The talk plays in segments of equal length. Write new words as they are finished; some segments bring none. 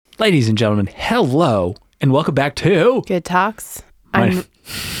Ladies and gentlemen, hello, and welcome back to... Good Talks.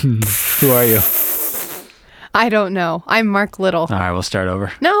 Who are you? I don't know. I'm Mark Little. All right, we'll start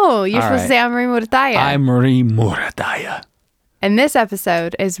over. No, you're All supposed to say I'm Marie Murataya. I'm Marie Murataya. And this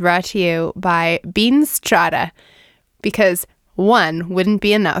episode is brought to you by Beans Chata. Because one wouldn't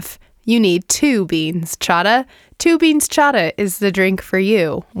be enough. You need 2 beans chata. 2 beans chata is the drink for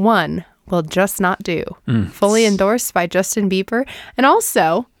you. One will just not do. Fully endorsed by Justin Bieber and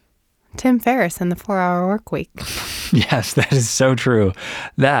also Tim Ferriss in the 4-Hour Workweek. Yes, that is so true.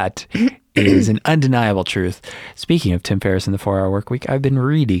 That is an undeniable truth. Speaking of Tim Ferriss in the 4-Hour Workweek, I've been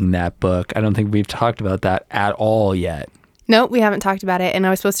reading that book. I don't think we've talked about that at all yet. No, we haven't talked about it. And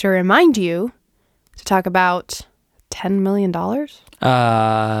I was supposed to remind you to talk about $10 million.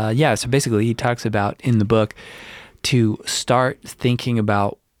 Yeah, so basically he talks about in the book to start thinking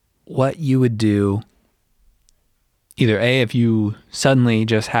about what you would do either A, if you suddenly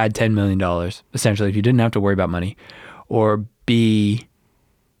just had $10 million, essentially if you didn't have to worry about money, or B,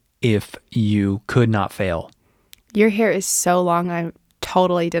 if you could not fail. Your hair is so long. I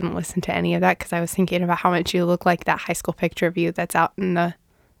totally didn't listen to any of that because I was thinking about how much you look like that high school picture of you that's out in the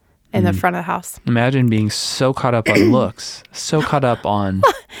front of the house. Imagine being so caught up on looks, so caught up on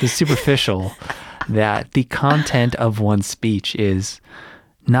the superficial that the content of one's speech is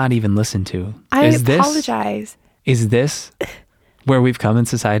not even listened to. I apologize. Is this where we've come in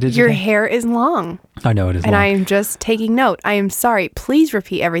society today? Your hair is long. I know it is long. And I am just taking note. I am sorry. Please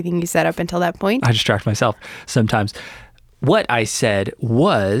repeat everything you said up until that point. I distract myself sometimes. What I said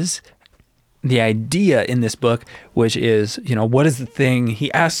was the idea in this book, which is, what is the thing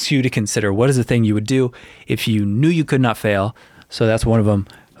he asks you to consider? What is the thing you would do if you knew you could not fail? So that's one of them.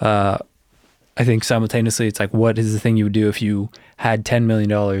 I think simultaneously it's like, what is the thing you would do if you had $10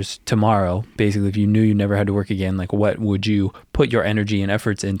 million tomorrow? Basically, if you knew you never had to work again, like what would you put your energy and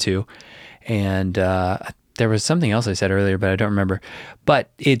efforts into? And there was something else I said earlier, but I don't remember.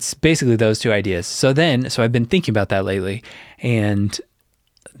 But it's basically those 2 ideas. So I've been thinking about that lately. And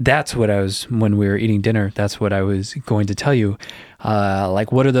that's what when we were eating dinner, that's what I was going to tell you.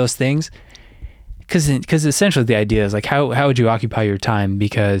 Like, what are those things? Because essentially the idea is like, how would you occupy your time?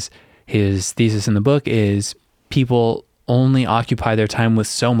 Because his thesis in the book is people only occupy their time with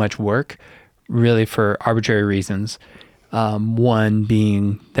so much work, really for arbitrary reasons. One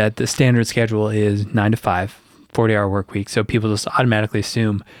being that the standard schedule is 9 to 5, 40-hour work week. So people just automatically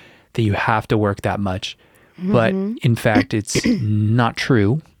assume that you have to work that much. Mm-hmm. But in fact, it's not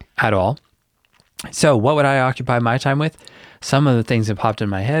true at all. So what would I occupy my time with? Some of the things that popped in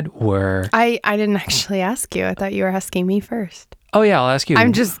my head were... I didn't actually ask you. I thought you were asking me first. Oh, yeah, I'll ask you.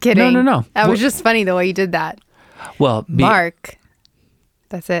 I'm just kidding. No. That was just funny the way you did that. Well, Mark,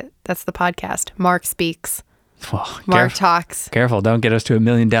 that's it. That's the podcast. Mark speaks. Well, Mark talks. Careful, don't get us to 1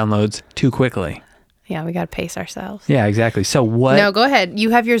 million downloads too quickly. Yeah, we got to pace ourselves. Yeah, exactly. So what... No, go ahead.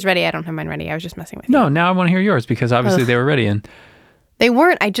 You have yours ready. I don't have mine ready. I was just messing with you. No, now I want to hear yours because obviously they were ready. And they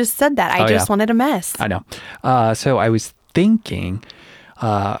weren't. I just said that. I just wanted a mess. I know. So I was thinking...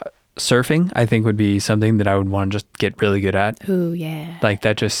 surfing, I think, would be something that I would want to just get really good at. Ooh, yeah. Like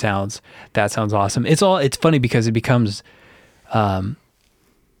that sounds awesome. It's funny because it becomes, well,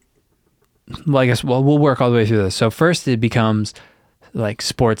 I guess, we'll work all the way through this. So first it becomes like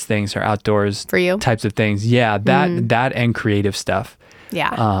sports things or outdoors for you types of things. Yeah. That and creative stuff.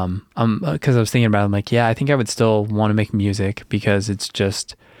 Yeah. Cause I was thinking about it, I'm like, yeah, I think I would still want to make music because it's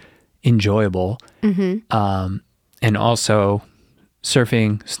just enjoyable. Mm-hmm. And also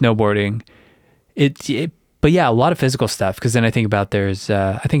surfing, snowboarding, but yeah, a lot of physical stuff. Because then I think about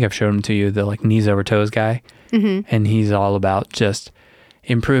I think I've shown him to you, the like knees over toes guy, and he's all about just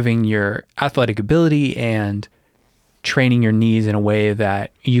improving your athletic ability and training your knees in a way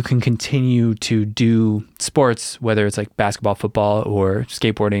that you can continue to do sports, whether it's like basketball, football, or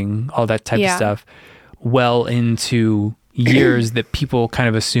skateboarding, all that type of stuff, well into years that people kind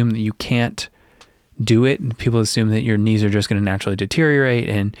of assume that you can't do it. People assume that your knees are just going to naturally deteriorate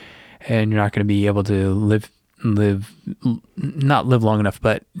and you're not going to be able to not live long enough,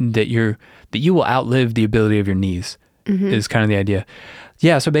 but that you will outlive the ability of your knees is kind of the idea.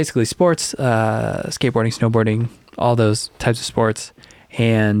 Yeah. So basically sports, skateboarding, snowboarding, all those types of sports.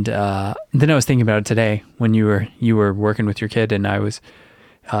 And then I was thinking about it today when you were working with your kid and I was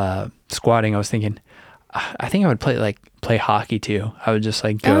squatting. I was thinking, I think I would play hockey too. I would just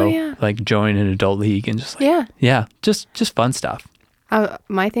go like join an adult league and just just fun stuff.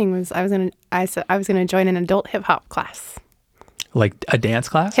 My thing was I was gonna join an adult hip hop class. Like a dance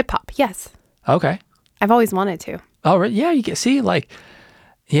class? Hip hop, yes. Okay. I've always wanted to. Oh, right. Yeah, you can see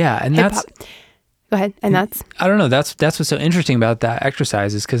and hip-hop. Go ahead. And that's I don't know. That's what's so interesting about that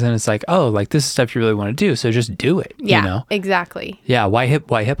exercise is because then it's like, oh, like this is stuff you really want to do. So just do it. yeah, You know? exactly. Yeah. Why hip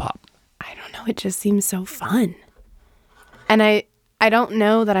hop? I don't know. It just seems so fun. And I don't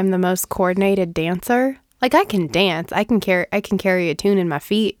know that I'm the most coordinated dancer. Like I can dance. I can carry a tune in my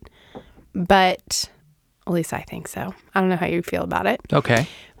feet. But at least I think so. I don't know how you feel about it. Okay.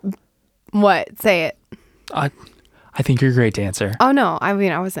 What? Say it. I think you're a great dancer. Oh no. I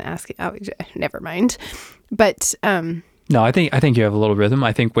mean, I wasn't asking. Never mind. But No, I think you have a little rhythm.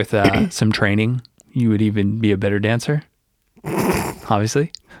 I think with some training, you would even be a better dancer.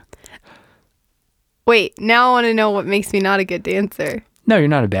 Obviously. wait, now I want to know what makes me not a good dancer. No, you're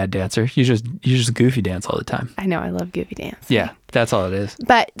not a bad dancer. You just goofy dance all the time. I know I love goofy dance. Yeah, that's all it is.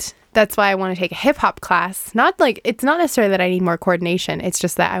 But that's why I want to take a hip hop class. It's not necessarily that I need more coordination. It's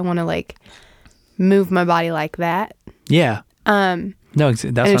just that I want to like move my body like that. Yeah. No, that's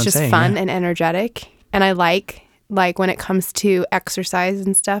And what it's I'm just saying. fun yeah. and energetic. And I like when it comes to exercise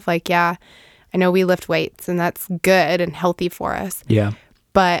and stuff, like, yeah, I know we lift weights and that's good and healthy for us. Yeah.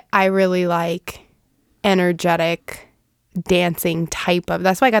 But I really like energetic dancing type of,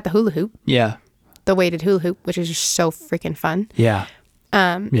 that's why I got the hula hoop, Yeah. the weighted hula hoop, which is just so freaking fun. Yeah.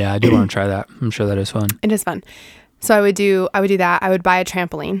 Yeah, I do want to try that. I'm sure that is fun. It is fun. So I would do that. I would buy a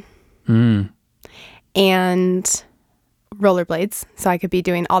trampoline and rollerblades. So I could be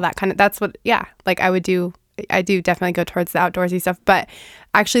doing all that kind of, that's what, yeah, like I do definitely go towards the outdoorsy stuff. But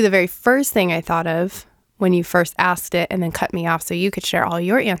actually the very first thing I thought of when you first asked it and then cut me off so you could share all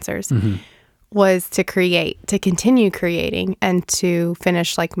your answers was to continue creating and to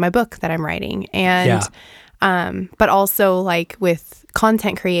finish like my book that I'm writing. And, but also like with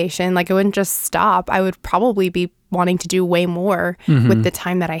content creation, like I wouldn't just stop. I would probably be wanting to do way more with the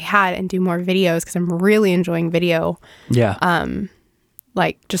time that I had and do more videos because I'm really enjoying video. Yeah.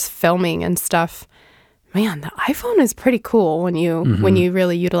 Like just filming and stuff. Man, the iPhone is pretty cool when you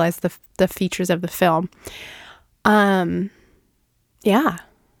really utilize the features of the film. Yeah.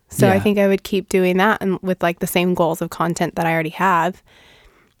 So I think I would keep doing that and with like the same goals of content that I already have.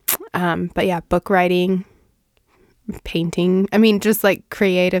 But yeah, book writing, painting. I mean, just like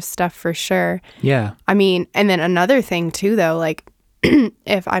creative stuff for sure. Yeah. I mean, and then another thing too, though, like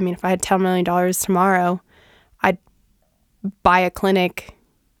if I had $10 million tomorrow, I'd buy a clinic,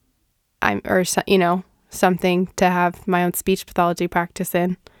 something to have my own speech pathology practice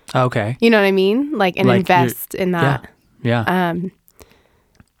in. Okay. You know what I mean? Like, and Like invest in that. Yeah.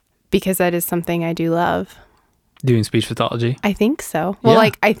 Because that is something I do love. Doing speech pathology. I think so. Well, Yeah.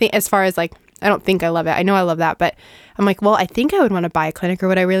 like, I think as far as like, I don't think I love it. I know I love that, but I'm like, well, I think I would want to buy a clinic, or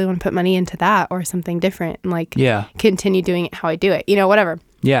would I really want to put money into that or something different and like continue doing it how I do it, whatever.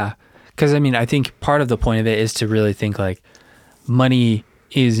 Yeah. Because I mean, I think part of the point of it is to really think like money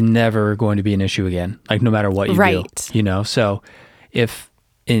is never going to be an issue again, like no matter what you do, So if,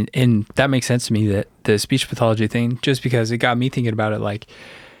 and that makes sense to me, that the speech pathology thing, just because it got me thinking about it, like,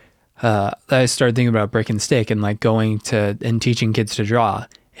 I started thinking about breaking the stick and like going to and teaching kids to draw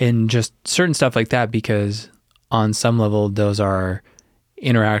and just certain stuff like that, because on some level, those are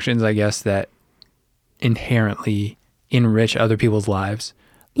interactions, I guess, that inherently enrich other people's lives.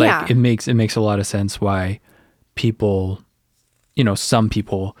 Like it makes a lot of sense why people, some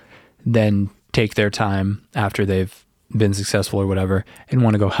people then take their time after they've been successful or whatever and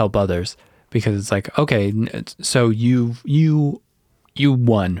want to go help others, because it's like, okay, so you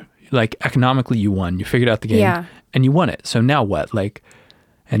won, like economically you won, you figured out the game and you won it. So now what? Like,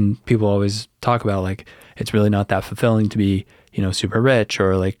 and people always talk about like, it's really not that fulfilling to be, super rich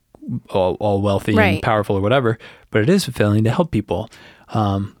or like all wealthy and powerful or whatever, but it is fulfilling to help people.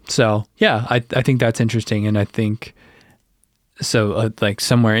 So yeah, I think that's interesting. And I think so like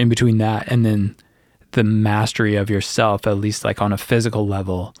somewhere in between that and then the mastery of yourself, at least like on a physical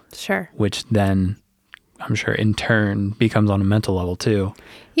level, Sure. which then I'm sure in turn becomes on a mental level too.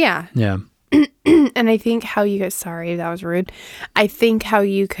 Yeah. Yeah. And I think how you could, sorry, that was rude. I think how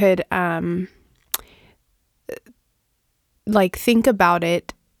you could, like think about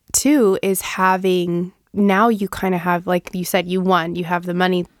it too is having, now you kind of have, like you said, you won, you have the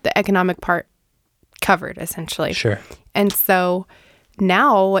money, the economic part covered essentially. Sure. And so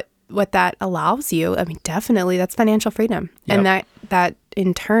now what that allows you, I mean, definitely that's financial freedom. Yep. And that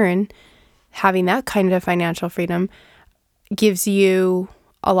in turn, having that kind of financial freedom gives you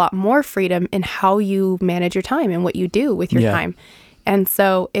a lot more freedom in how you manage your time and what you do with your time. And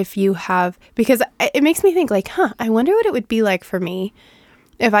so if you have, because it makes me think like, I wonder what it would be like for me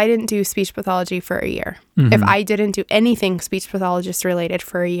if I didn't do speech pathology for a year, if I didn't do anything speech pathologist related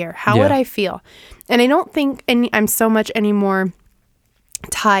for a year, how would I feel? And I don't think I'm so much anymore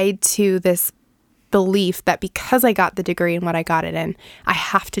tied to this belief that because I got the degree in what I got it in, I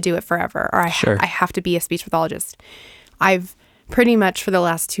have to do it forever, or I have to be a speech pathologist. I've pretty much for the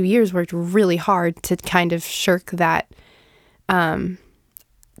last 2 years worked really hard to kind of shirk that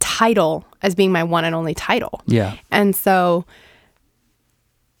title as being my one and only title. Yeah. And so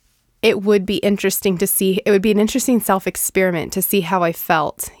it would be interesting to see, it would be an interesting self-experiment to see how I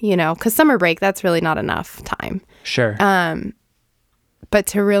felt, because summer break, that's really not enough time. Sure. But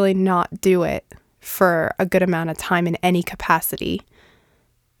to really not do it for a good amount of time in any capacity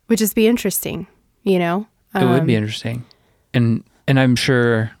would just be interesting, It would be interesting. And I'm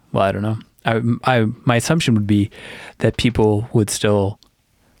sure, well, I don't know. My assumption would be that people would still,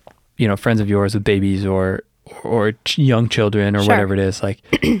 friends of yours with babies or young children or Sure. whatever it is, like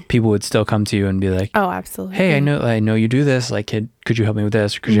people would still come to you and be like, Oh, absolutely. hey, I know you do this. Like, could you help me with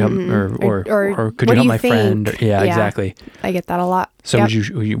this? Or could you help me, or could what you help do you my friend? think? Yeah, exactly. I get that a lot. So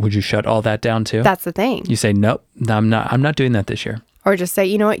Yep. would you shut all that down too? That's the thing. You say, nope, I'm not doing that this year. Or just say,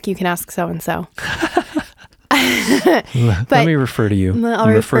 you know what, you can ask so-and-so. Let me refer to you. I'll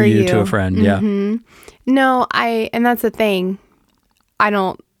refer you to you. a friend. Yeah. No, and that's the thing.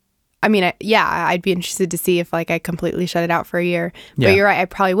 I'd be interested to see if like I completely shut it out for a year. But Yeah. you're right, I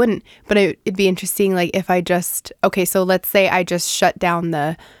probably wouldn't. But it'd be interesting, like if I just, so let's say I just shut down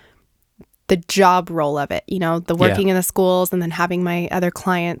the job role of it, the working in the schools and then having my other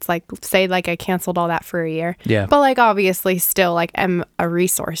clients, like say like I canceled all that for a year. Yeah. But like obviously still like I'm a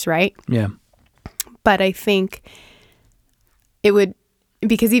resource, right? Yeah. But I think it would,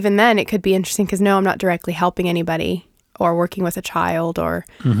 because even then it could be interesting because no, I'm not directly helping anybody or working with a child or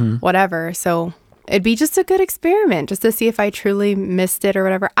whatever. So it'd be just a good experiment just to see if I truly missed it or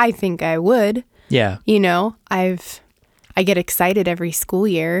whatever. I think I would. Yeah. I get excited every school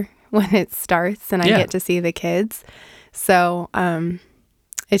year when it starts and I get to see the kids. So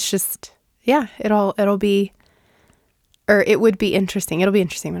it's just, it'll be, or it would be interesting. It'll be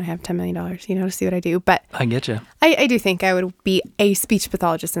interesting when I have $10 million, to see what I do. But I get you. I do think I would be a speech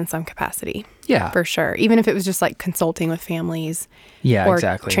pathologist in some capacity. Yeah. For sure. Even if it was just like consulting with families. Yeah, or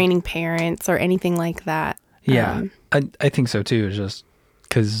exactly. training parents or anything like that. Yeah. I think so too. It's just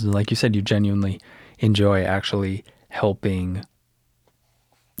because, like you said, you genuinely enjoy actually helping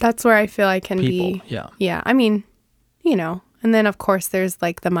That's where I feel I can people. be. Yeah. Yeah. I mean, and then of course there's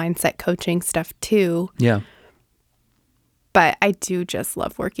like the mindset coaching stuff too. Yeah. But I do just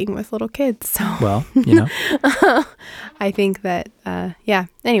love working with little kids. So Well, I think that,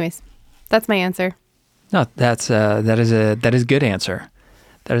 anyways, that's my answer. No, that is a good answer.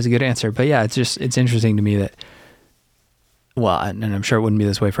 That is a good answer. But yeah, it's interesting to me that, well, and I'm sure it wouldn't be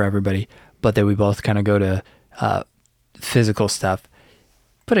this way for everybody, but that we both kind of go to physical stuff.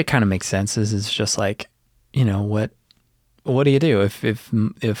 But it kind of makes sense. It's just like, what do you do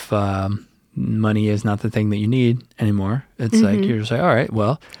if money is not the thing that you need anymore? It's like you're just like, all right,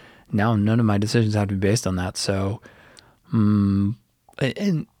 well, now none of my decisions have to be based on that. So, and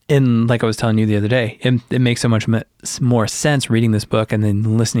like I was telling you the other day, it makes so much more sense reading this book and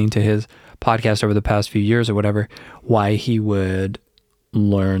then listening to his podcast over the past few years or whatever, why he would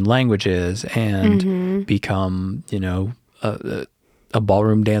learn languages and become, a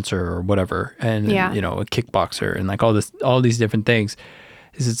ballroom dancer or whatever, and a kickboxer and like all these different things.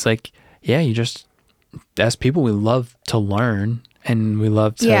 It's like, you just, as people, we love to learn and we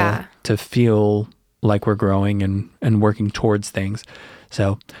love to feel like we're growing and working towards things.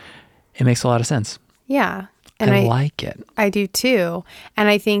 So it makes a lot of sense. Yeah. And I like it. I do too. And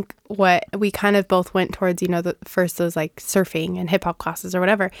I think what we kind of both went towards, the first was like surfing and hip hop classes or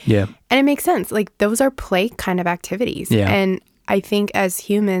whatever. Yeah. And it makes sense. Like those are play kind of activities. Yeah. And I think as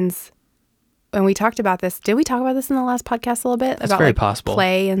humans, when we talked about this, did we talk about this in the last podcast a little bit? That's about very like possible.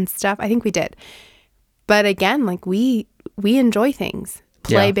 Play and stuff? I think we did. But again, like we enjoy things,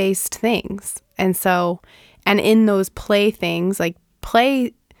 play-based things. And so, and in those play things, like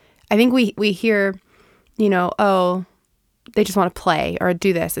play, I think we hear, oh, they just want to play or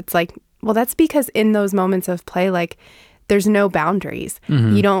do this. It's like, well, that's because in those moments of play, like there's no boundaries.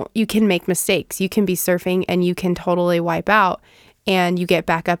 You can make mistakes. You can be surfing and you can totally wipe out and you get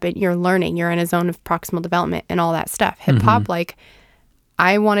back up and you're learning. You're in a zone of proximal development and all that stuff. Hip hop, like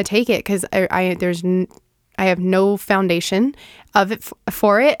I want to take it because I have no foundation of it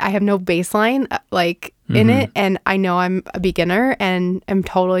for it. I have no baseline in it, and I know I'm a beginner and I'm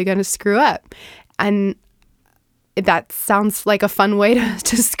totally going to screw up. And that sounds like a fun way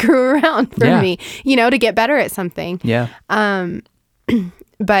to screw around for me, to get better at something. Yeah.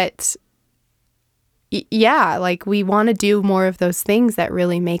 But like we want to do more of those things that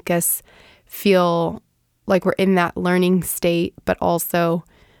really make us feel like we're in that learning state, but also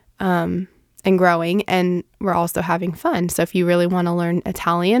and growing, and we're also having fun. So if you really want to learn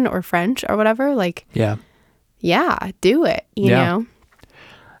Italian or French or whatever, like, Yeah. do it, you Yeah.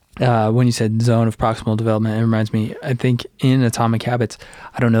 know? When you said zone of proximal development, it reminds me, I think in Atomic Habits,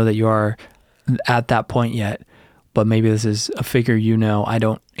 I don't know that you are at that point yet, but maybe this is a figure you know. I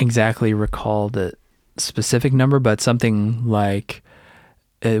don't exactly recall the specific number, but something like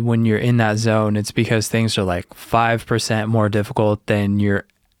when you're in that zone, it's because things are like 5% more difficult than you're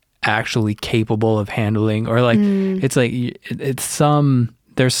actually capable of handling, or like it's like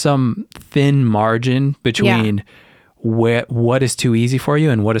there's some thin margin between what is too easy for you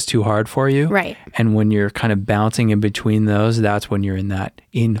and what is too hard for you. Right. And when you're kind of bouncing in between those, that's when you're in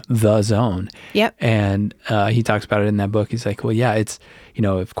the zone. Yep. And he talks about it in that book. He's like, well, yeah, it's,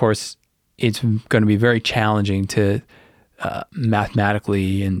 of course, it's going to be very challenging to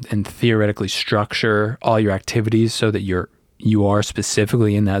mathematically and theoretically structure all your activities so that you are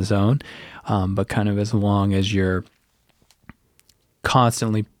specifically in that zone. But kind of as long as you're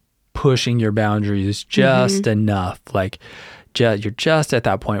constantly pushing your boundaries just enough, like you're just at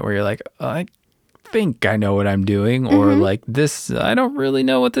that point where you're like, I think I know what I'm doing, or like this, I don't really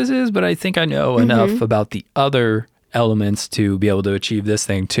know what this is, but I think I know enough about the other elements to be able to achieve this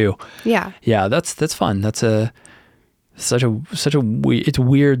thing too. Yeah. Yeah, that's fun. That's such a it's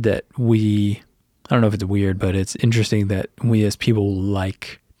weird that I don't know if it's weird, but it's interesting that we as people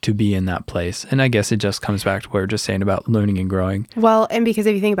like to be in that place. And I guess it just comes back to what we're just saying about learning and growing. Well, and because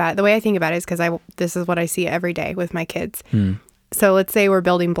if you think about it, the way I think about it is because this is what I see every day with my kids. So let's say we're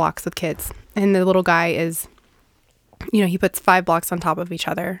building blocks with kids, and the little guy is, he puts 5 blocks on top of each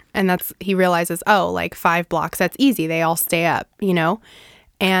other, and he realizes, oh, like 5 blocks, that's easy. They all stay up,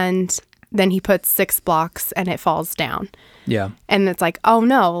 and then he puts 6 blocks and it falls down. Yeah. And it's like, oh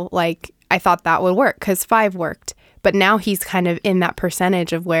no, like I thought that would work because 5 worked. But now he's kind of in that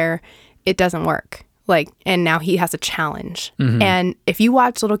percentage of where it doesn't work. Like, and now he has a challenge. And if you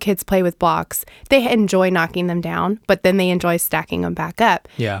watch little kids play with blocks, they enjoy knocking them down, but then they enjoy stacking them back up.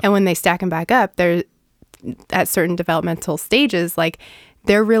 Yeah. And when they stack them back up, they're at certain developmental stages, like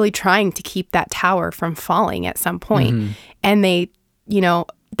they're really trying to keep that tower from falling at some point. And they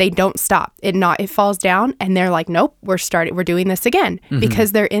don't stop. It falls down and they're like, nope, we're doing this again,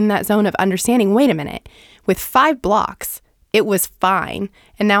 because they're in that zone of understanding, wait a minute, with 5 blocks, it was fine.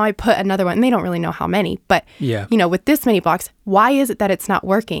 And now I put another one, and they don't really know how many, but with this many blocks, why is it that it's not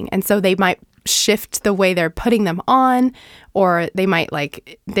working? And so they might shift the way they're putting them on, or they might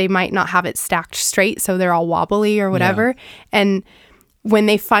not have it stacked straight, so they're all wobbly or whatever. Yeah. And when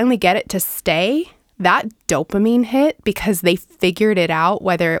they finally get it to stay, that dopamine hit, because they figured it out,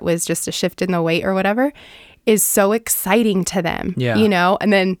 whether it was just a shift in the weight or whatever, is so exciting to them,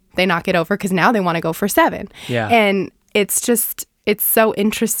 and then they knock it over because now they want to go for 7. Yeah. And it's so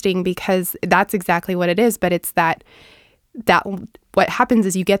interesting because that's exactly what it is. But it's that what happens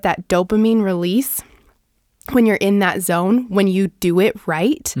is you get that dopamine release when you're in that zone, when you do it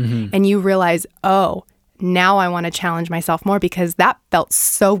right, and you realize, oh, now I want to challenge myself more because that felt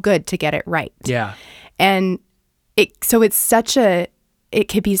so good to get it right. Yeah. And it could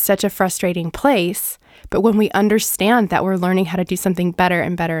be such a frustrating place, but when we understand that we're learning how to do something better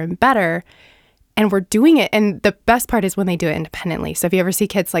and better and better, and we're doing it, and the best part is when they do it independently. So if you ever see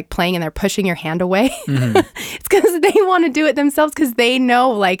kids like playing and they're pushing your hand away, it's because they want to do it themselves, because they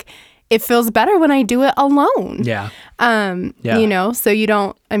know like it feels better when I do it alone. Yeah. So you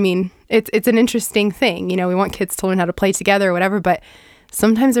don't, it's an interesting thing. We want kids to learn how to play together or whatever, but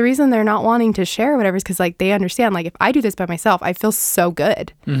sometimes the reason they're not wanting to share or whatever is because like they understand, like if I do this by myself, I feel so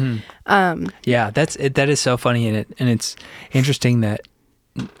good. That is so funny, and it's interesting that,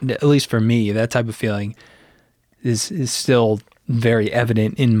 at least for me, that type of feeling is still very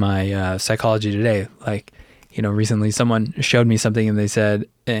evident in my psychology today. Like, recently someone showed me something and they said,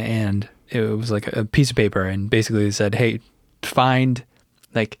 and it was like a piece of paper, and basically they said, hey,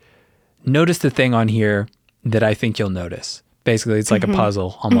 notice the thing on here that I think you'll notice. Basically, it's like a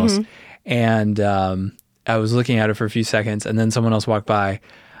puzzle almost. And I was looking at it for a few seconds, and then someone else walked by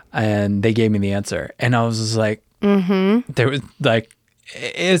and they gave me the answer. And I was just like, there was like,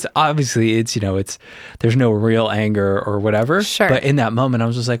 it's obviously there's no real anger or whatever. Sure. But in that moment, I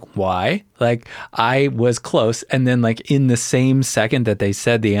was just like, why? Like, I was close. And then like in the same second that they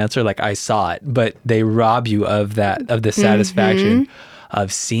said the answer, like I saw it, but they rob you of the satisfaction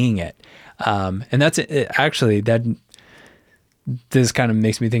of seeing it. And that's actually that. This kind of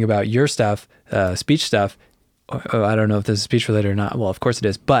makes me think about your stuff, speech stuff. I don't know if this is speech related or not. Well, of course it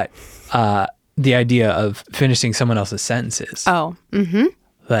is. But the idea of finishing someone else's sentences. Oh,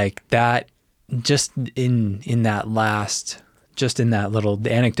 like that, just in that little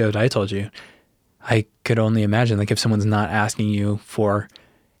anecdote I told you, I could only imagine, like, if someone's not asking you for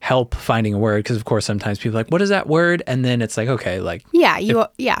help finding a word, because of course sometimes people are like, what is that word? And then it's like, okay, like, Yeah, you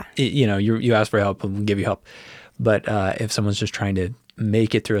ask for help and we'll give you help. But if someone's just trying to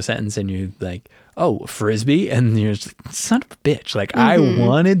make it through a sentence and you like, oh, Frisbee, and you're just, son of a bitch, like, I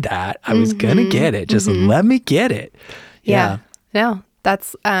wanted that. I was going to get it. Just let me get it. Yeah. No,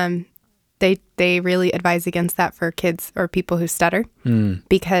 that's, they really advise against that for kids or people who stutter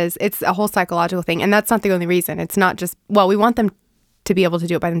because it's a whole psychological thing. And that's not the only reason. It's not just, well, we want them to be able to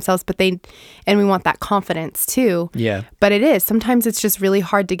do it by themselves, and we want that confidence too. Yeah. But it is, sometimes it's just really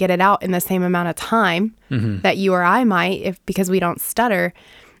hard to get it out in the same amount of time that you or I might, because we don't stutter.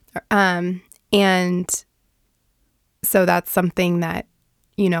 And so that's something that,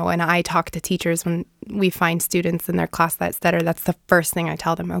 and I talk to teachers when we find students in their class that stutter, that's the first thing I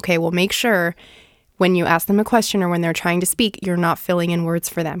tell them. Okay, well, make sure when you ask them a question or when they're trying to speak, you're not filling in words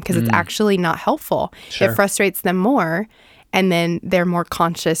for them, because it's actually not helpful. Sure. It frustrates them more. And then they're more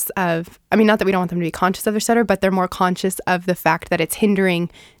conscious of, not that we don't want them to be conscious of their stutter, but they're more conscious of the fact that it's hindering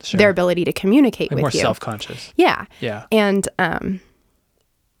their ability to communicate with more you. More self-conscious. Yeah. Yeah. And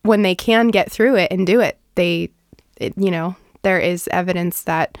when they can get through it and do it, there is evidence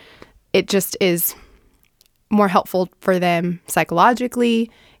that it just is more helpful for them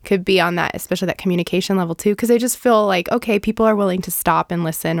psychologically, could be on that, especially that communication level too, because they just feel like, okay, people are willing to stop and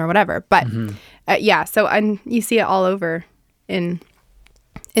listen or whatever. But so you see it all over in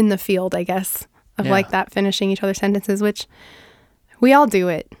the field, I guess, of like that, finishing each other's sentences, which we all do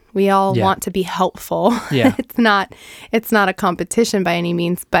it. We all want to be helpful. Yeah. It's not a competition by any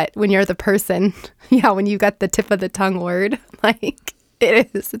means, but when you're the person, when you got the tip of the tongue word, like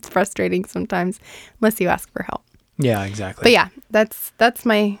it's frustrating sometimes unless you ask for help. Yeah, exactly. But yeah, that's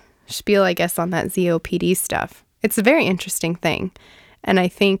my spiel, I guess, on that ZOPD stuff. It's a very interesting thing. And I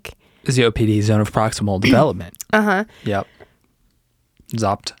think ZOPD, zone of proximal development. Yep.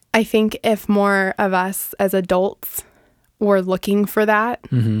 ZOPT. I think if more of us as adults were looking for that,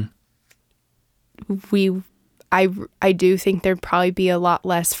 I do think there'd probably be a lot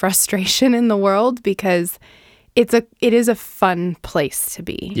less frustration in the world, because it is a fun place to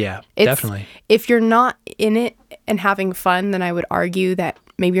be. Yeah, definitely. If you're not in it and having fun, then I would argue that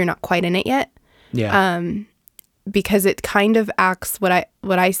maybe you're not quite in it yet. Yeah. Because it kind of acts, what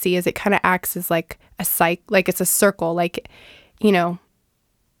I see is it kind of acts as like like it's a circle, like,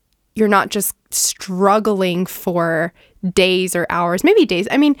 you're not just struggling for days or hours, maybe days.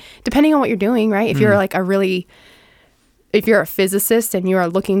 Depending on what you're doing, right? If you're like if you're a physicist and you are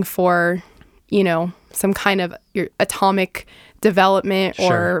looking for, some kind of your atomic development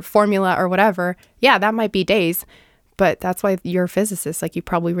or formula or whatever, that might be days. But that's why you're a physicist. Like, you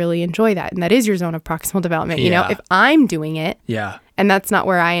probably really enjoy that. And that is your zone of proximal development. If I'm doing it and that's not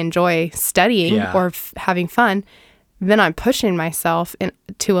where I enjoy studying or having fun, then I'm pushing myself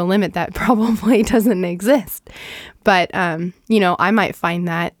to a limit that probably doesn't exist. But, I might find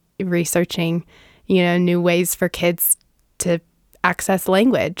that researching, new ways for kids to access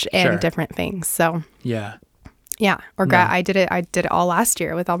language and different things. So, yeah. Or I did it all last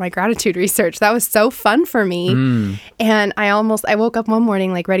year with all my gratitude research. That was so fun for me. And I woke up one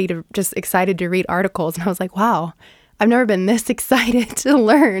morning like excited to read articles, and I was like, wow, I've never been this excited to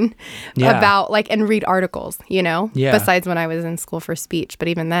learn about and read articles, besides when I was in school for speech. But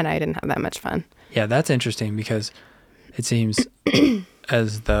even then I didn't have that much fun. Yeah, that's interesting, because it seems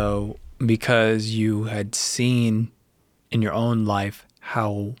as though, because you had seen in your own life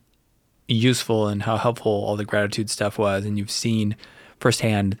how useful and how helpful all the gratitude stuff was, and you've seen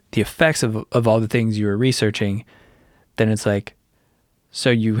firsthand the effects of all the things you were researching, then it's like, so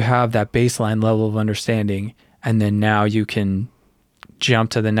you have that baseline level of understanding, and then now you can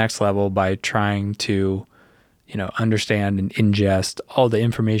jump to the next level by trying to, understand and ingest all the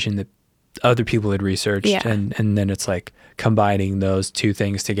information that other people had researched, and then it's like combining those two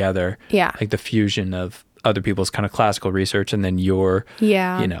things together, like the fusion of other people's kind of classical research and then your,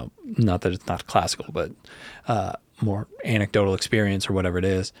 not that it's not classical, but more anecdotal experience or whatever it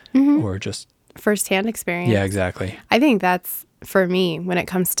is, or just firsthand experience. Yeah, exactly. I think that's, for me, when it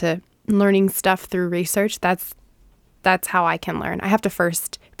comes to learning stuff through research, that's how I can learn. I have to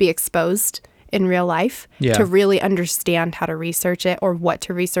first be exposed in real life to really understand how to research it, or what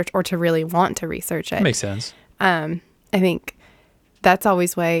to research, or to really want to research it. That makes sense. I think that's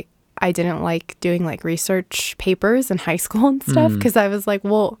always why I didn't like doing like research papers in high school and stuff, because I was like,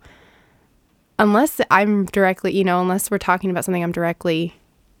 well, unless I'm directly, unless we're talking about something directly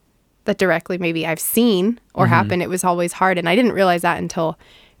maybe I've seen or happened, it was always hard. And I didn't realize that until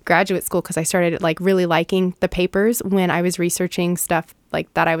graduate school, because I started like really liking the papers when I was researching stuff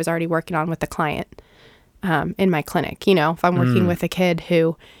like that I was already working on with the client in my clinic. You know, if I'm working with a kid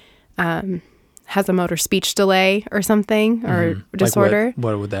who has a motor speech delay or something or disorder. Like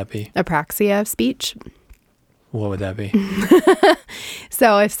what would that be? Apraxia of speech. What would that be?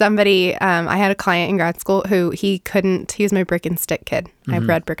 So if somebody, I had a client in grad school who he was my brick and stick kid. I've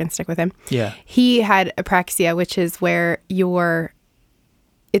read brick and stick with him. Yeah. He had apraxia, which is where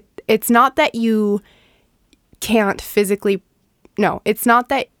it's not that you can't physically, no, it's not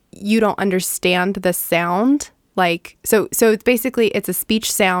that you don't understand the sound. Like, so it's basically, it's a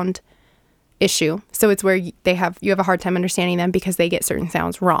speech sound issue. So it's where you have a hard time understanding them because they get certain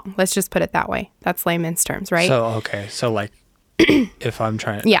sounds wrong. Let's just put it that way. That's layman's terms, right? So, okay. So like if I'm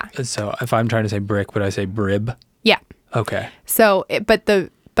trying to say brick, would I say brib? Yeah. Okay. So, but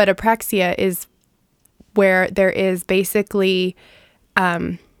apraxia is where there is basically,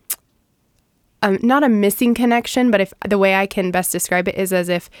 not a missing connection, but if the way I can best describe it is as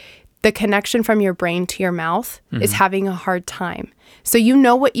if the connection from your brain to your mouth is having a hard time. So you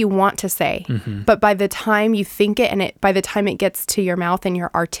know what you want to say, but by the time you think it and by the time it gets to your mouth and your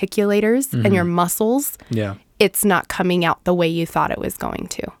articulators and your muscles, it's not coming out the way you thought it was going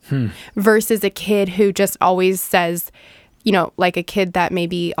to. Versus a kid who just always says, you know, like a kid that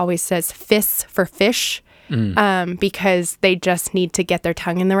maybe always says fis for fish, because they just need to get their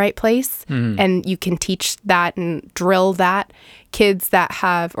tongue in the right place. And you can teach that and drill that. Kids that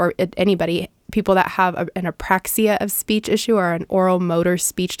have, or people that have an apraxia of speech issue or an oral motor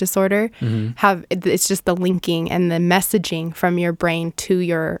speech disorder it's just the linking and the messaging from your brain to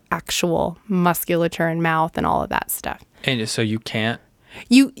your actual musculature and mouth and all of that stuff. And so you can't?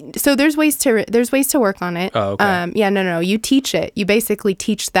 So there's ways to work on it. Oh, okay. No. You teach it. You basically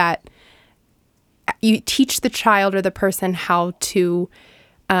teach that. You teach the child or the person how to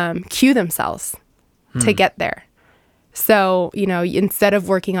cue themselves to get there. So, you know, instead of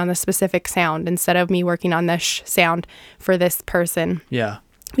working on the specific sound, instead of me working on this sound for this person,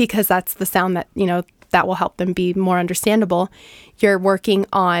 because that's the sound that, you know, that will help them be more understandable, you're working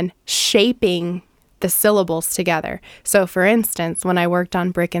on shaping the syllables together. So, for instance, when I worked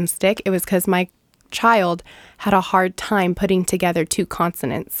on brick and stick, it was because my child had a hard time putting together two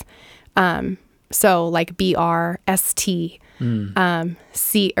consonants. So like BR, ST,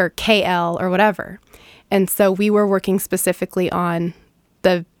 C or KL or whatever. And so we were working specifically on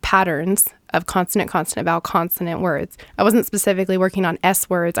the patterns of consonant, vowel, consonant words. I wasn't specifically working on S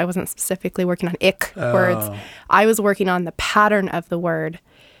words. I wasn't specifically working on ick words. I was working on the pattern of the word.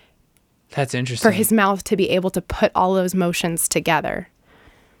 That's interesting. For his mouth to be able to put all those motions together.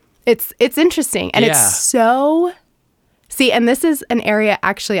 It's interesting. And it's so... See, and this is an area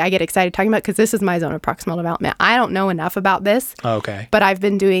actually I get excited talking about because this is my zone of proximal development. I don't know enough about this. Okay. But I've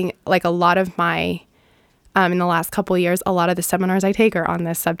been doing like a lot of my, in the last couple of years, a lot of the seminars I take are on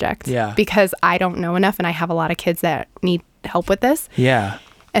this subject. Yeah. Because I don't know enough and I have a lot of kids that need help with this. Yeah.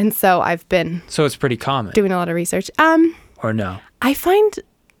 And so I've been... So it's pretty common. Doing a lot of research. Or no? I think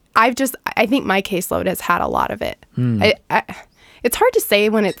my caseload has had a lot of it. It's hard to say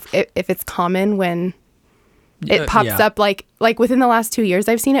when if it's common when... It pops up like within the last 2 years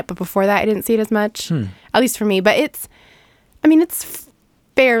I've seen it, but before that I didn't see it as much, at least for me. But it's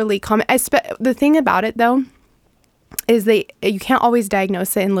fairly common. The thing about it though is you can't always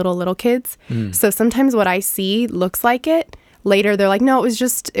diagnose it in little kids. So sometimes what I see looks like it. Later they're like, no, it was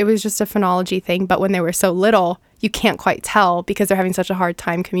just a phonology thing. But when they were so little, you can't quite tell because they're having such a hard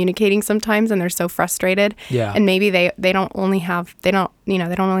time communicating sometimes, and they're so frustrated. Yeah. And maybe they don't only have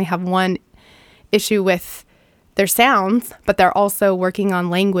one issue with their sounds, but they're also working on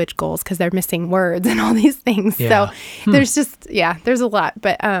language goals because they're missing words and all these things. Yeah. So there's a lot,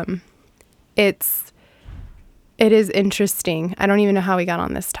 but it is interesting. I don't even know how we got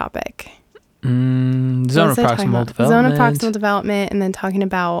on this topic. Zone of proximal development. Zone of proximal development, and then talking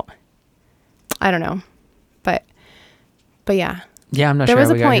about, I don't know, but yeah. Yeah, I'm not there sure.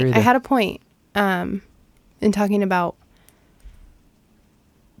 There was a point. I had a point in talking about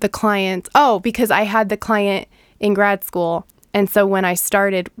the client. Oh, because I had the client in grad school. And so when I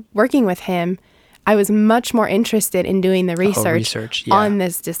started working with him, I was much more interested in doing the research on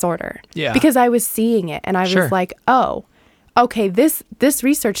this disorder. Yeah. Because I was seeing it and I was like, oh, okay, this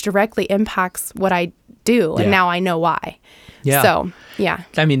research directly impacts what I do. And now I know why. Yeah. So, yeah.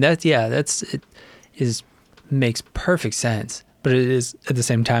 I mean, makes perfect sense. But it is at the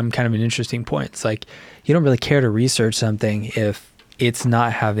same time kind of an interesting point. It's like you don't really care to research something if it's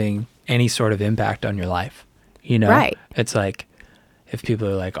not having any sort of impact on your life, you know? Right. It's like if people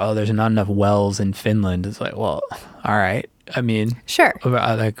are like, oh, there's not enough wells in Finland. It's like, well, all right. I mean, sure.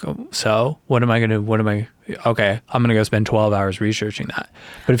 Like, so what am I going to, okay, I'm going to go spend 12 hours researching that.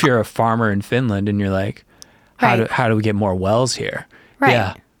 But if you're a farmer in Finland and you're like, how do we get more wells here? Right.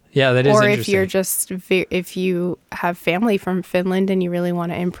 Yeah. Yeah, that is or interesting. if you're just if you have family from Finland and you really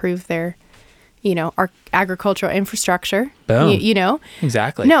want to improve their, our agricultural infrastructure. Boom.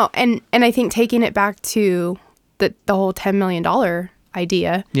 Exactly. No, and I think taking it back to the whole $10 million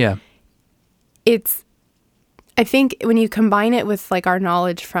idea. Yeah. I think when you combine it with like our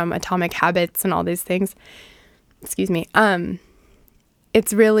knowledge from Atomic Habits and all these things, it's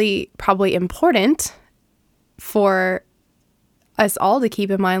really probably important for us all to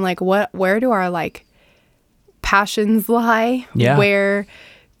keep in mind, like where do our like passions lie? Yeah. Where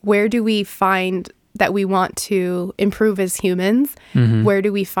do we find that we want to improve as humans? Mm-hmm. Where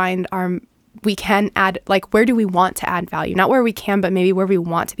do we find we can add, like, where do we want to add value? Not where we can, but maybe where we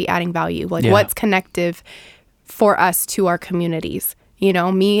want to be adding value. Like what's connective for us to our communities?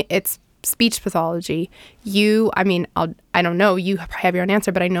 Me, it's speech pathology. I don't know, you have your own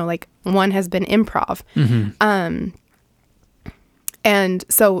answer, but I know like one has been improv. Mm-hmm. And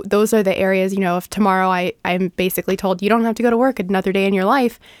so those are the areas, if tomorrow I'm basically told you don't have to go to work another day in your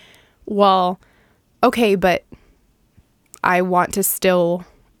life. Well, okay, but I want to still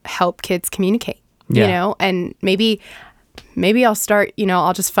help kids communicate, and maybe I'll start,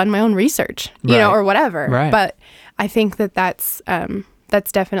 I'll just fund my own research, or whatever. Right. But I think that's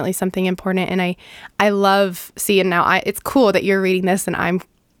definitely something important. And I love seeing now, it's cool that you're reading this and I'm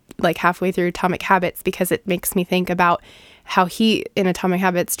like halfway through Atomic Habits, because it makes me think about how in Atomic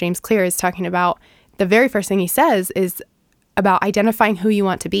Habits, James Clear is talking about the very first thing he says is about identifying who you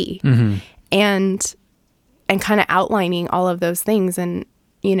want to be. Mm-hmm. and kind of outlining all of those things. And,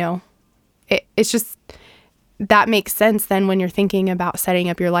 it's just, that makes sense then when you're thinking about setting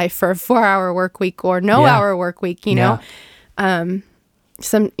up your life for a 4-hour work week or no hour work week, if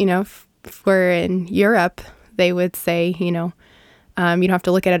we're in Europe, they would say, you don't have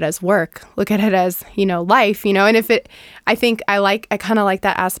to look at it as work, look at it as, life, and I think I kind of like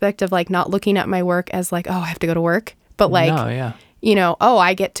that aspect of like not looking at my work as like, oh, I have to go to work, but like, oh,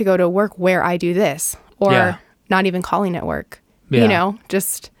 I get to go to work where I do this, or not even calling it work,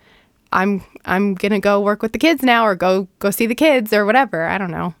 just I'm going to go work with the kids now, or go see the kids or whatever. I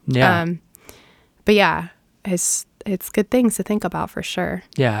don't know. Yeah. But yeah, it's good things to think about for sure.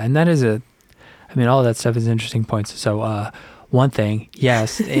 Yeah. And that is all of that stuff is interesting points. So, one thing,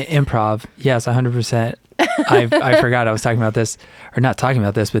 yes, improv, yes, 100%. I forgot I was talking about this, or not talking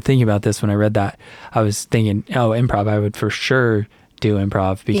about this, but thinking about this when I read that. I was thinking, improv, I would for sure do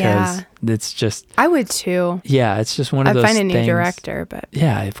improv, because it's just... I would too. Yeah, it's just one of those things. I'd find a new director, but...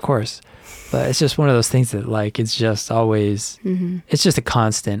 Yeah, of course. But it's just one of those things that like, it's just always... Mm-hmm. It's just a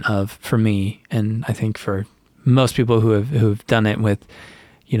constant for me, and I think for most people who've done it with,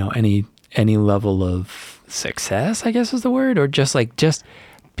 any level of success, I guess is the word, or just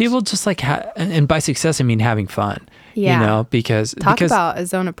people just like, and by success, I mean having fun, because about a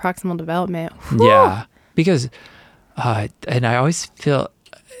zone of proximal development. Whew. Yeah, because, and I always feel,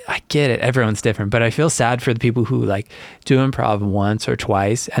 I get it, everyone's different, but I feel sad for the people who like do improv once or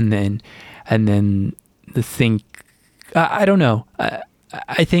twice and then think, I don't know.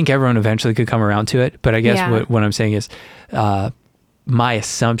 I think everyone eventually could come around to it, but I guess what I'm saying is, my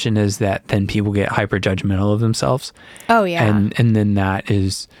assumption is that then people get hyper judgmental of themselves. Oh yeah. And then that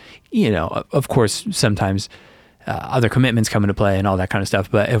is, of course, sometimes other commitments come into play and all that kind of stuff.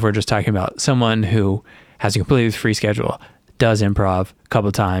 But if we're just talking about someone who has a completely free schedule, does improv a couple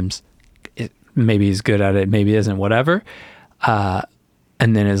of times, maybe is good at it, maybe isn't, whatever. And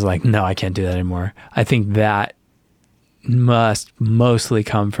then is like, no, I can't do that anymore. I think that must mostly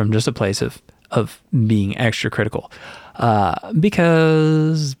come from just a place of being extra critical.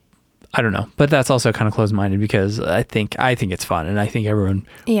 Because I don't know, but that's also kind of closed-minded, because I think it's fun, and I think everyone,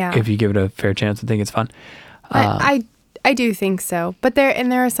 if you give it a fair chance, would think it's fun. I do think so, but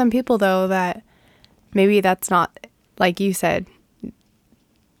there are some people though that maybe that's not, like you said,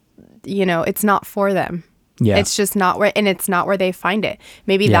 it's not for them. Yeah, it's just not where, and it's not where they find it.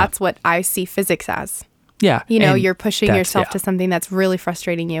 Maybe that's what I see physics as. Yeah, you're pushing yourself to something that's really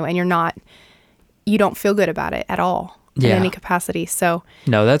frustrating you, and you don't feel good about it at all. In any capacity. So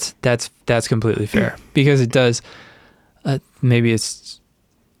no, that's completely fair, because it does. Maybe it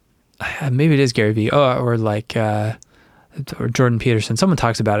is Gary Vee, or like or Jordan Peterson. Someone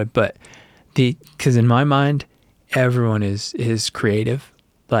talks about it, but because in my mind, everyone is creative.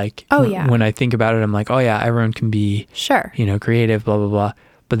 Like, when I think about it, I'm like, oh yeah, everyone can be creative, blah blah blah.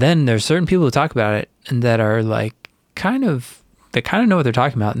 But then there's certain people who talk about it and that are like they kind of know what they're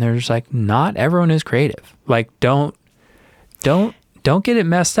talking about, and they're just like, not everyone is creative. Like, don't get it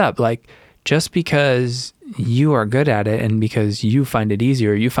messed up. Like, just because you are good at it and because you find it easy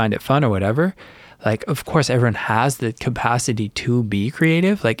or you find it fun or whatever, like, of course, everyone has the capacity to be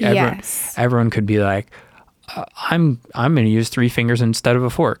creative. Like, everyone could be like, I'm going to use 3 fingers instead of a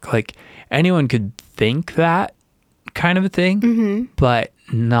fork. Like, anyone could think that kind of a thing, but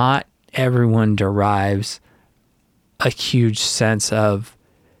not everyone derives a huge sense of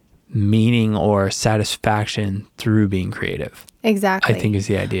meaning or satisfaction through being creative. Exactly. I think is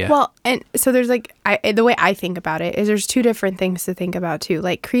the idea. Well, and so there's like, the way I think about it is there's 2 different things to think about too.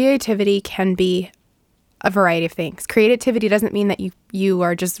 Like, creativity can be a variety of things. Creativity doesn't mean that you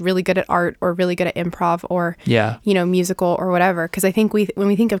are just really good at art or really good at improv or, you know, musical or whatever. Because I think when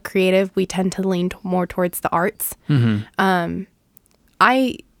we think of creative, we tend to lean more towards the arts.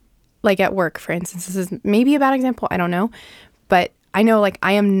 I, like at work, for instance, this is maybe a bad example, I don't know. But I know, like,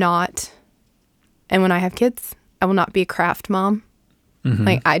 I am not, and when I have kids, I will not be a craft mom.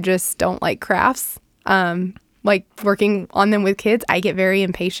 Like, I just don't like crafts. Like, working on them with kids, I get very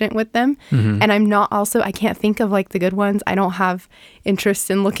impatient with them. And I'm not also, I can't think of like the good ones. I don't have interest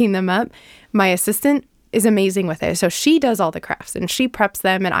in looking them up. My assistant is amazing with it. So she does all the crafts and she preps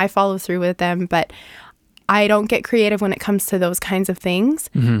them and I follow through with them. But I don't get creative when it comes to those kinds of things.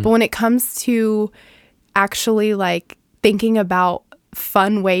 But when it comes to actually like thinking about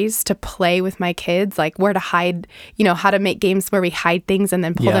fun ways to play with my kids, like where to hide, you know, how to make games where we hide things and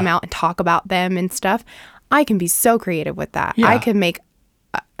then pull them out and talk about them and stuff, I can be so creative with that. I can make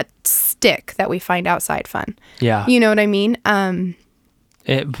a stick that we find outside fun. You know what I mean? But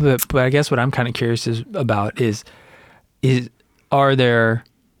I guess what I'm kind of curious about is there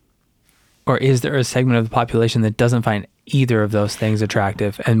a segment of the population that doesn't find either of those things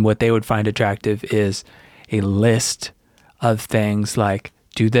attractive, and what they would find attractive is a list of things like,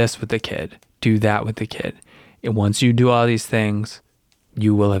 do this with the kid, do that with the kid. And once you do all these things,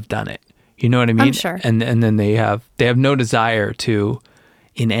 you will have done it. You know what I mean? I'm sure. And then they have no desire to,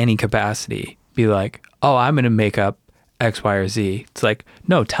 in any capacity, be like, oh, I'm going to make up X, Y, or Z. It's like,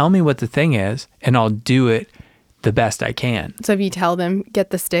 no, tell me what the thing is, and I'll do it the best I can. So if you tell them, get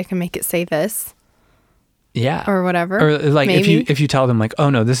the stick and make it say this. Or whatever. Or like, if you tell them like,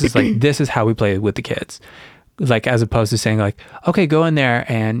 oh no, this is like, this is how we play with the kids. Like, as opposed to saying like, okay, go in there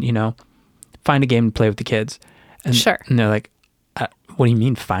and, you know, find a game to play with the kids. And, and they're like, what do you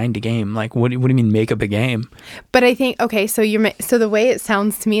mean find a game? Like, what do you mean make up a game? But I think, okay, so so the way it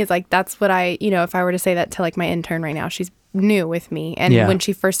sounds to me is like, that's what I, you know, if I were to say that to like my intern right now, she's new with me. And when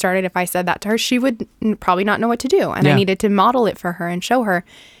she first started, if I said that to her, she would probably not know what to do. And I needed to model it for her and show her.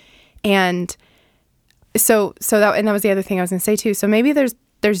 And so that was the other thing I was going to say too. So maybe there's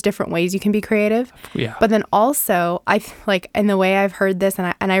different ways you can be creative. But then also, I like, and the way I've heard this,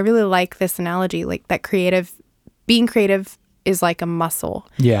 and I really like this analogy, like that being creative is like a muscle.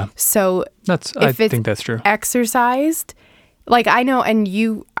 So I think that's true. Exercised, like I know, and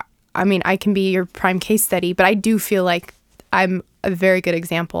I mean, I can be your prime case study, but I do feel like I'm a very good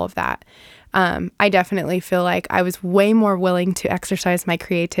example of that. I definitely feel like I was way more willing to exercise my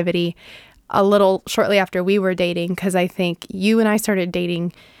creativity a little shortly after we were dating, because I think you and I started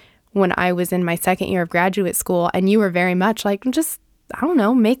dating when I was in my second year of graduate school, and you were very much like, just, I don't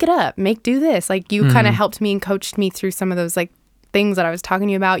know, make it up, do this. Like, you kind of helped me and coached me through some of those like things that I was talking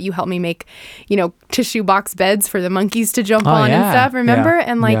to you about. You helped me make, you know, tissue box beds for the monkeys to jump on and stuff, remember?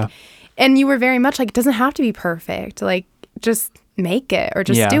 And like, and you were very much like, it doesn't have to be perfect. Like, just make it or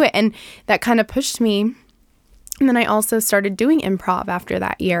just do it. And that kind of pushed me. And then I also started doing improv after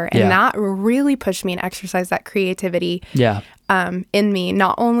that year. And that really pushed me and exercised that creativity in me,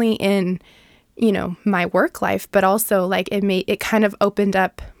 not only in, you know, my work life, but also like it kind of opened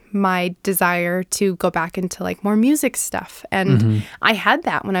up my desire to go back into like more music stuff. And I had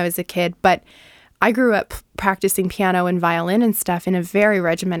that when I was a kid, but I grew up practicing piano and violin and stuff in a very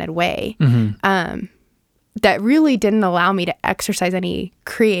regimented way. That really didn't allow me to exercise any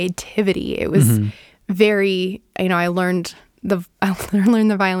creativity. It was very, you know, I learned the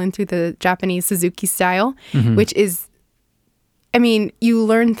violin through the Japanese Suzuki style, which is, I mean, you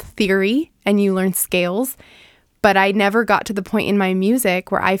learn theory and you learn scales, but I never got to the point in my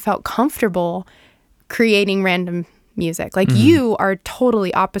music where I felt comfortable creating random music. Like you are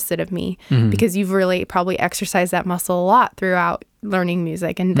totally opposite of me because you've really probably exercised that muscle a lot throughout learning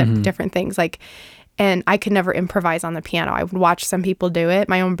music and different things. Like, and I could never improvise on the piano. I would watch some people do it.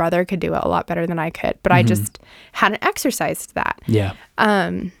 My own brother could do it a lot better than I could, but I just hadn't exercised that.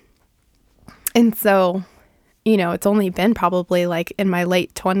 And so, you know, it's only been probably like in my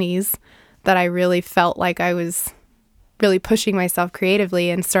late 20s that I really felt like I was really pushing myself creatively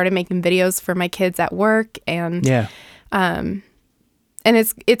and started making videos for my kids at work. And And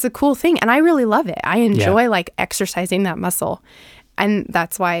it's a cool thing. And I really love it. I enjoy like exercising that muscle. And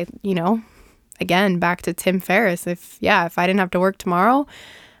that's why, again, back to Tim Ferriss, if I didn't have to work tomorrow,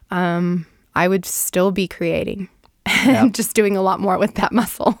 I would still be creating and just doing a lot more with that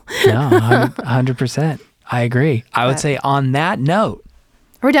muscle. No, 100%. I agree. I would say on that note.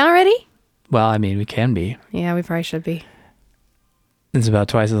 Are we done already? Well, I mean, we can be. Yeah, we probably should be. It's about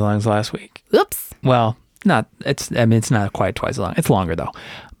twice as long as last week. Oops. Well, it's not quite twice as long. It's longer though.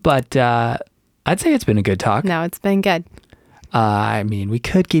 But I'd say it's been a good talk. No, it's been good. I mean, we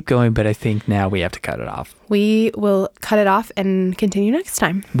could keep going, but I think now we have to cut it off. We will cut it off and continue next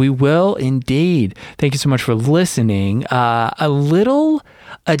time. We will indeed. Thank you so much for listening. A little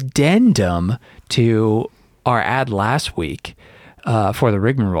addendum to our ad last week for the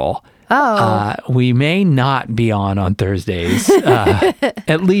Rigmarole. Oh. We may not be on Thursdays,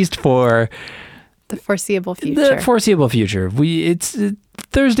 at least for the foreseeable future.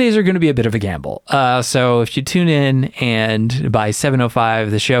 Thursdays are going to be a bit of a gamble. So if you tune in and by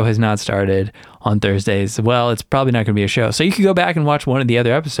 7:05 the show has not started on Thursdays, well, it's probably not going to be a show. So you can go back and watch one of the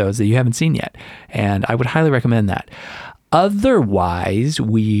other episodes that you haven't seen yet. And I would highly recommend that. Otherwise,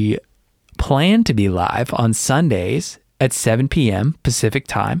 we plan to be live on Sundays at 7 p.m. Pacific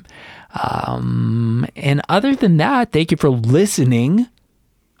time. And other than that, thank you for listening.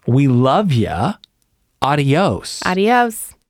 We love ya. Adios. Adios.